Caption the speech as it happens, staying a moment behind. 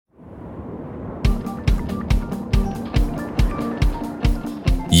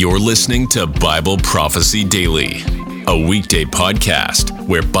You're listening to Bible Prophecy Daily, a weekday podcast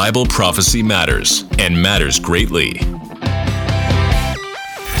where Bible prophecy matters and matters greatly.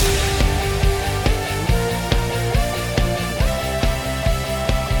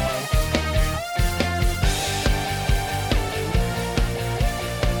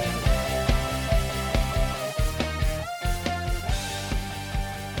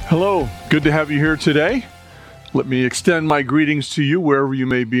 Hello, good to have you here today. Let me extend my greetings to you wherever you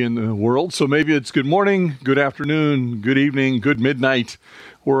may be in the world. So maybe it's good morning, good afternoon, good evening, good midnight.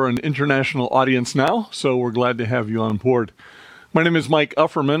 We're an international audience now, so we're glad to have you on board. My name is Mike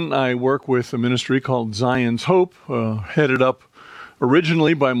Ufferman. I work with a ministry called Zion's Hope, headed up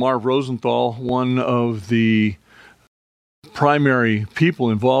originally by Marv Rosenthal, one of the primary people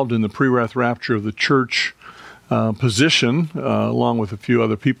involved in the Pre-Wrath Rapture of the church position, along with a few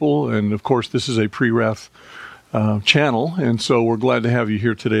other people. And of course, this is a pre-wrath channel, and so we're glad to have you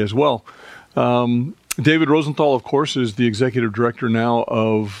here today as well. David Rosenthal, of course, is the executive director now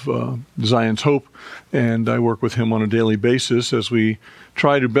of Zion's Hope, and I work with him on a daily basis as we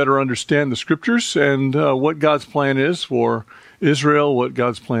try to better understand the scriptures and what God's plan is for Israel, what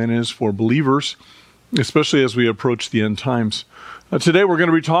God's plan is for believers, especially as we approach the end times. Today we're going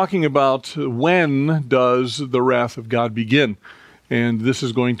to be talking about when does the wrath of God begin? And this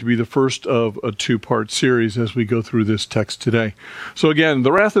is going to be the first of a two-part series as we go through this text today. So again,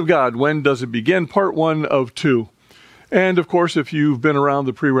 the wrath of God, when does it begin? Part one of two. And of course, if you've been around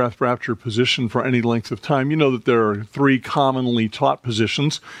the pre-wrath rapture position for any length of time, you know that there are three commonly taught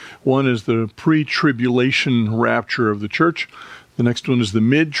positions. One is the pre-tribulation rapture of the church. The next one is the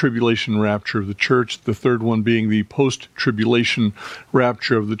mid-tribulation rapture of the church, the third one being the post-tribulation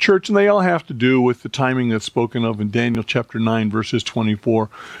rapture of the church, and they all have to do with the timing that's spoken of in Daniel chapter 9, verses 24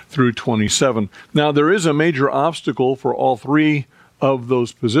 through 27. Now, there is a major obstacle for all three of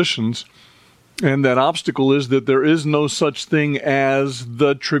those positions, and that obstacle is that there is no such thing as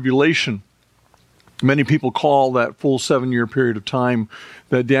the tribulation. Many people call that full 7-year period of time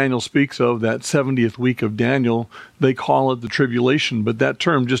that Daniel speaks of, that 70th week of Daniel, they call it the tribulation, but that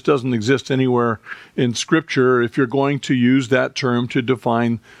term just doesn't exist anywhere in Scripture if you're going to use that term to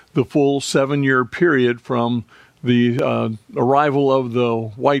define the full 7-year period from the arrival of the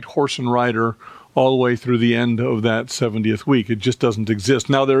white horse and rider all the way through the end of that 70th week. It just doesn't exist.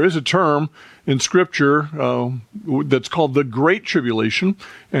 Now, there is a term in Scripture that's called the Great Tribulation,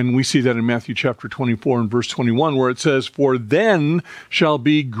 and we see that in Matthew chapter 24 and verse 21, where it says, "For then shall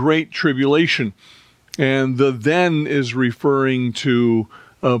be great tribulation." And the then is referring to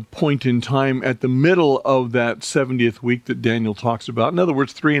a point in time at the middle of that 70th week that Daniel talks about. In other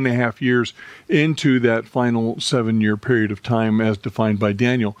words, 3.5 years into that final 7-year period of time as defined by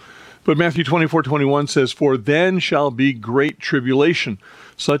Daniel. But Matthew 24:21 says, "For then shall be great tribulation,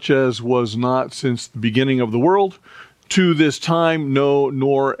 such as was not since the beginning of the world, to this time, no,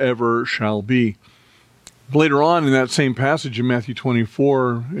 nor ever shall be." Later on in that same passage in Matthew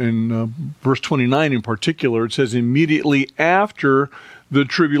 24, in verse 29 in particular, it says, "Immediately after the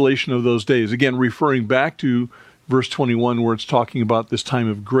tribulation of those days." Again, referring back to verse 21, where it's talking about this time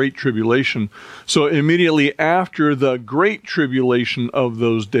of great tribulation. So immediately after the great tribulation of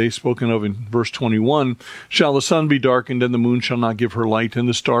those days spoken of in verse 21, "shall the sun be darkened, and the moon shall not give her light, and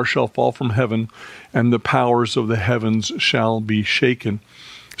the stars shall fall from heaven, and the powers of the heavens shall be shaken."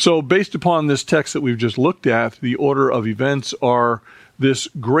 So based upon this text that we've just looked at, the order of events are this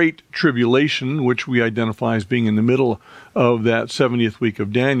great tribulation, which we identify as being in the middle of that 70th week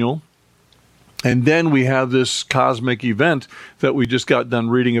of Daniel. And then we have this cosmic event that we just got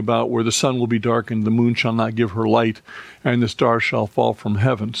done reading about, where the sun will be darkened, the moon shall not give her light, and the stars shall fall from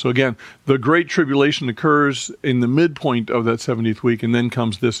heaven. So again, the Great Tribulation occurs in the midpoint of that 70th week, and then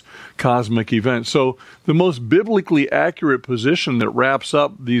comes this cosmic event. So the most biblically accurate position that wraps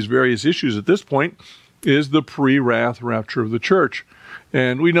up these various issues at this point is the pre-wrath rapture of the church.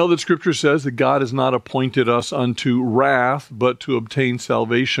 And we know that Scripture says that God has not appointed us unto wrath, but to obtain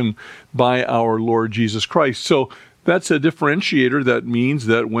salvation by our Lord Jesus Christ. So that's a differentiator. That means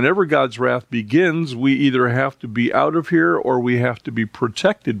that whenever God's wrath begins, we either have to be out of here or we have to be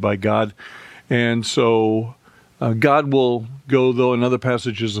protected by God. And so God will go, though, in other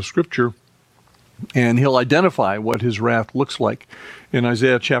passages of Scripture, and he'll identify what his wrath looks like. In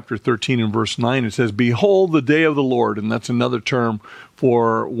Isaiah chapter 13 and verse 9, it says, "Behold the day of the Lord," and that's another term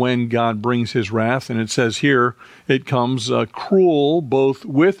for when God brings his wrath. And it says here, it comes cruel, both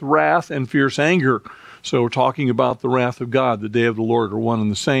with wrath and fierce anger. So we're talking about the wrath of God. The day of the Lord are one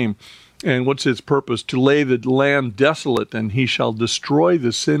and the same. And what's its purpose? To lay the land desolate, and he shall destroy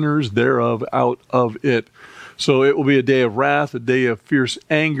the sinners thereof out of it. So it will be a day of wrath, a day of fierce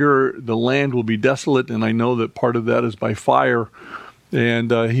anger. The land will be desolate, and I know that part of that is by fire,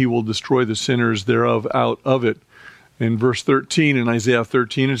 and he will destroy the sinners thereof out of it. In verse 13, in Isaiah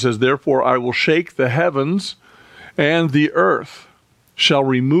 13, it says, "Therefore I will shake the heavens, and the earth shall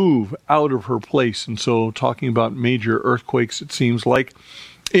remove out of her place." And so talking about major earthquakes, it seems like,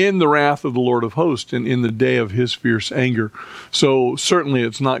 in the wrath of the Lord of hosts and in the day of his fierce anger. So certainly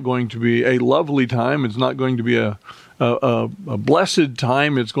it's not going to be a lovely time. It's not going to be a blessed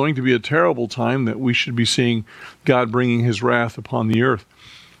time. It's going to be a terrible time that we should be seeing God bringing his wrath upon the earth.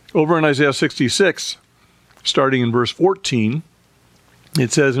 Over in Isaiah 66, starting in verse 14,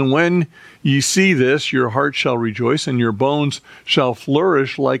 it says, "And when ye see this, your heart shall rejoice, and your bones shall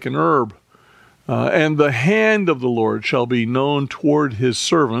flourish like an herb. And the hand of the Lord shall be known toward his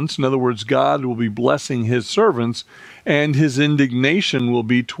servants." In other words, God will be blessing his servants, and his indignation will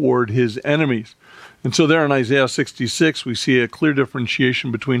be toward his enemies. And so there in Isaiah 66, we see a clear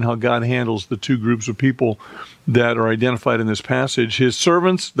differentiation between how God handles the two groups of people that are identified in this passage. His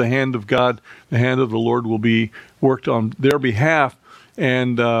servants, the hand of God, the hand of the Lord will be worked on their behalf,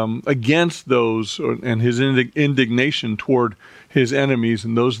 and against those, and his indignation toward his enemies.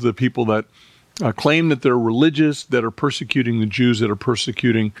 And those are the people that claim that they're religious, that are persecuting the Jews, that are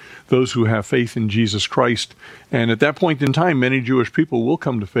persecuting those who have faith in Jesus Christ. And at that point in time, many Jewish people will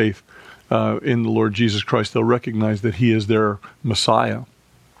come to faith in the Lord Jesus Christ. They'll recognize that he is their Messiah.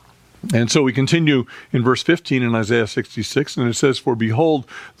 And so we continue in verse 15 in Isaiah 66, and it says, "For behold,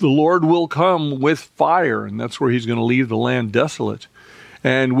 the Lord will come with fire," and that's where he's going to leave the land desolate,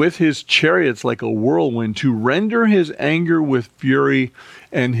 "and with his chariots like a whirlwind, to render his anger with fury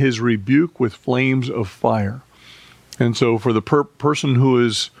and his rebuke with flames of fire." And so for the person who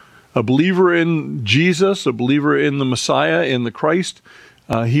is a believer in Jesus, a believer in the Messiah, in the Christ,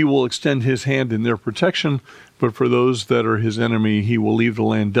 he will extend his hand in their protection. But for those that are his enemy, he will leave the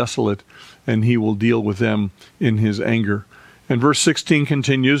land desolate, and he will deal with them in his anger. And verse 16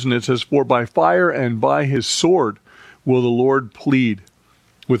 continues, and it says, "For by fire and by his sword will the Lord plead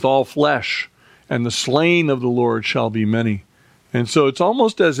with all flesh, and the slain of the Lord shall be many." And so it's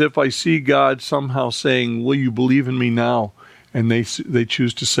almost as if I see God somehow saying, "Will you believe in me now?" And they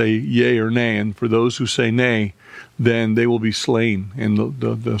choose to say yea or nay. And for those who say nay, then they will be slain, and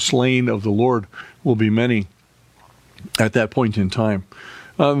the slain of the Lord will be many at that point in time.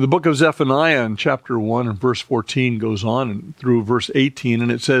 The book of Zephaniah in chapter 1 and verse 14 goes on and through verse 18,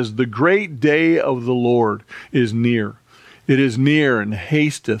 and it says, "The great day of the Lord is near. It is near and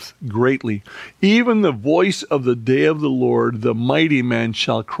hasteth greatly. Even the voice of the day of the Lord, the mighty man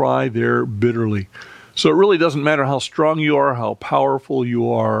shall cry there bitterly." So it really doesn't matter how strong you are, how powerful you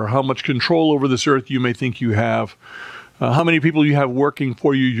are, how much control over this earth you may think you have, how many people you have working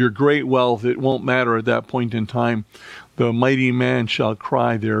for you, your great wealth. It won't matter at that point in time. The mighty man shall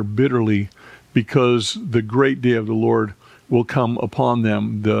cry there bitterly, because the great day of the Lord will come upon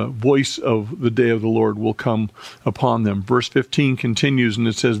them. The voice of the day of the Lord will come upon them. Verse 15 continues, and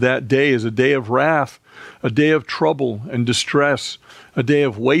it says, "That day is a day of wrath, a day of trouble and distress, a day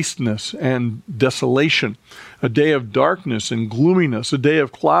of wasteness and desolation, a day of darkness and gloominess, a day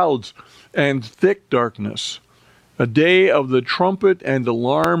of clouds and thick darkness, a day of the trumpet and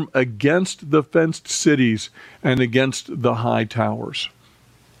alarm against the fenced cities and against the high towers."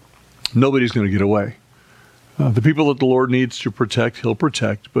 Nobody's going to get away. The people that the Lord needs to protect, he'll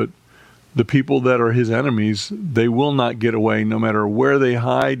protect, but the people that are his enemies, they will not get away, no matter where they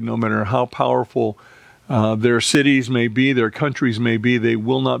hide, no matter how powerful their cities may be, their countries may be. They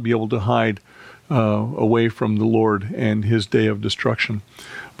will not be able to hide away from the Lord and his day of destruction.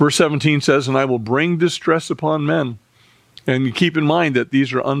 Verse 17 says, "And I will bring distress upon men." And keep in mind that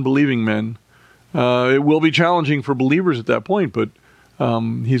these are unbelieving men. It will be challenging for believers at that point, but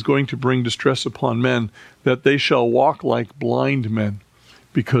he's going to bring distress upon men, that they shall walk like blind men,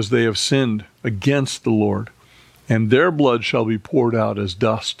 because they have sinned against the Lord. And their blood shall be poured out as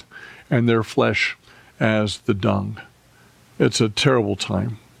dust, and their flesh as the dung. It's a terrible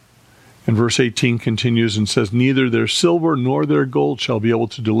time. And verse 18 continues and says, "Neither their silver nor their gold shall be able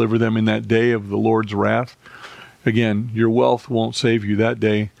to deliver them in that day of the Lord's wrath." Again, your wealth won't save you that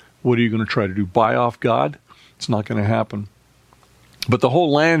day. What are you going to try to do? Buy off God? It's not going to happen. "But the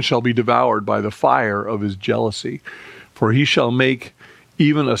whole land shall be devoured by the fire of his jealousy, for he shall make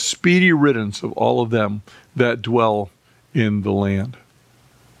even a speedy riddance of all of them that dwell in the land."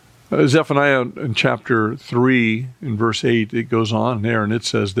 Zephaniah in chapter 3, in verse 8, it goes on there, and it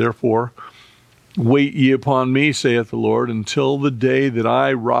says, "Therefore, wait ye upon me, saith the Lord, until the day that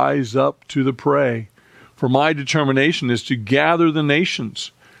I rise up to the prey. For my determination is to gather the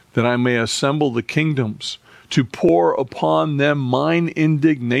nations, that I may assemble the kingdoms, to pour upon them mine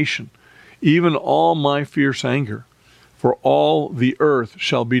indignation, even all my fierce anger. For all the earth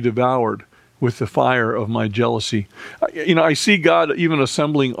shall be devoured with the fire of my jealousy. I see God even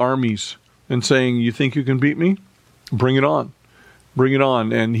assembling armies and saying, you think you can beat me? Bring it on. Bring it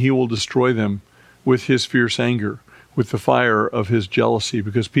on. And he will destroy them with his fierce anger, with the fire of his jealousy,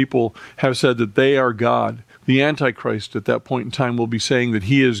 because people have said that they are God. The Antichrist at that point in time will be saying that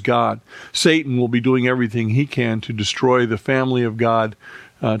he is God. Satan will be doing everything he can to destroy the family of God,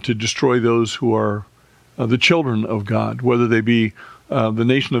 to destroy those who are the children of God, whether they be the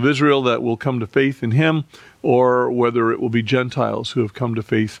nation of Israel that will come to faith in him, or whether it will be Gentiles who have come to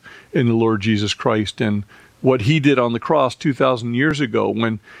faith in the Lord Jesus Christ and what he did on the cross 2,000 years ago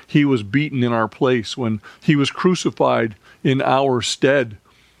when he was beaten in our place, when he was crucified in our stead.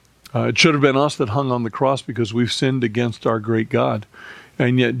 It should have been us that hung on the cross because we've sinned against our great God.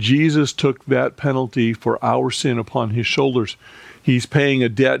 And yet Jesus took that penalty for our sin upon his shoulders. He's paying a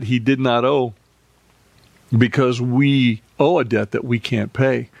debt he did not owe because we owe a debt that we can't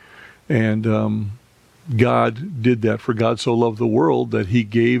pay. And God did that. For God so loved the world that he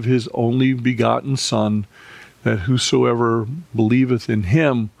gave his only begotten Son, that whosoever believeth in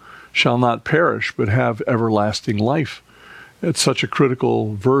him shall not perish, but have everlasting life. It's such a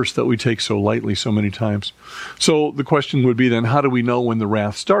critical verse that we take so lightly so many times. So the question would be then, how do we know when the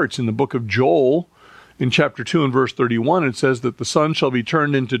wrath starts? In the book of Joel, in chapter 2 and verse 31, it says that the sun shall be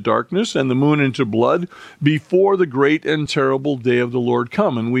turned into darkness and the moon into blood before the great and terrible day of the Lord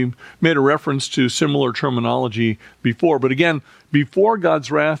come. And we made a reference to similar terminology before. But again, before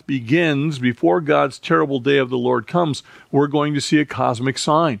God's wrath begins, before God's terrible day of the Lord comes, we're going to see a cosmic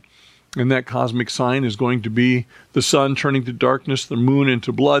sign. And that cosmic sign is going to be the sun turning to darkness, the moon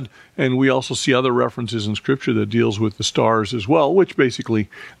into blood. And we also see other references in Scripture that deals with the stars as well, which basically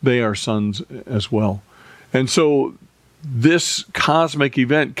they are suns as well. And so this cosmic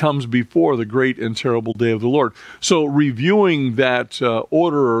event comes before the great and terrible day of the Lord. So reviewing that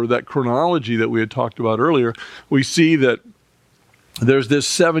order or that chronology that we had talked about earlier, we see that there's this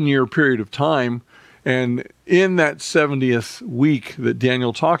 7-year period of time. And in that 70th week that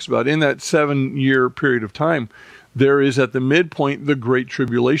Daniel talks about, in that 7-year period of time, there is at the midpoint the Great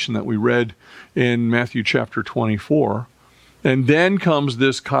Tribulation that we read in Matthew chapter 24. And then comes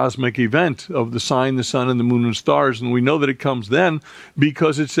this cosmic event of the sign, the sun, and the moon and stars. And we know that it comes then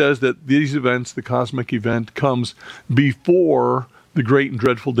because it says that these events, the cosmic event, comes before the great and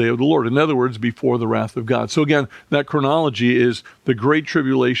dreadful day of the Lord. In other words, before the wrath of God. So again, that chronology is the Great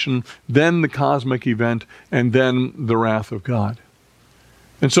Tribulation, then the cosmic event, and then the wrath of God.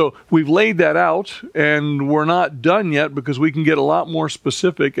 And so we've laid that out, and we're not done yet because we can get a lot more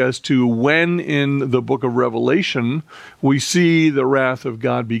specific as to when in the book of Revelation we see the wrath of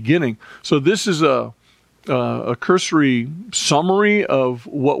God beginning. So this is a cursory summary of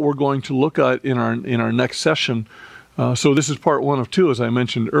what we're going to look at in our next session. So this is part 1 of 2, as I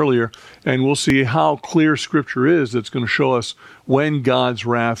mentioned earlier, and we'll see how clear Scripture is that's going to show us when God's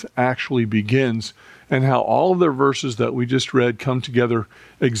wrath actually begins, and how all of the verses that we just read come together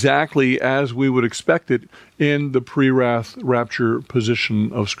exactly as we would expect it in the pre-wrath rapture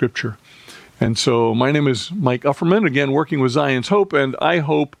position of Scripture. And so my name is Mike Ufferman, again working with Zion's Hope, and I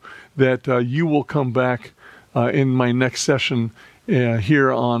hope that you will come back in my next session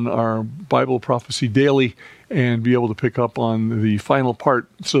here on our Bible Prophecy Daily and be able to pick up on the final part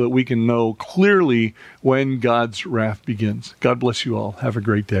so that we can know clearly when God's wrath begins. God bless you all. Have a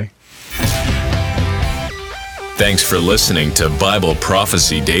great day. Thanks for listening to Bible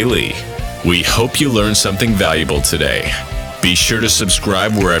Prophecy Daily. We hope you learned something valuable today. Be sure to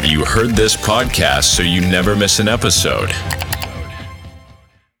subscribe wherever you heard this podcast so you never miss an episode.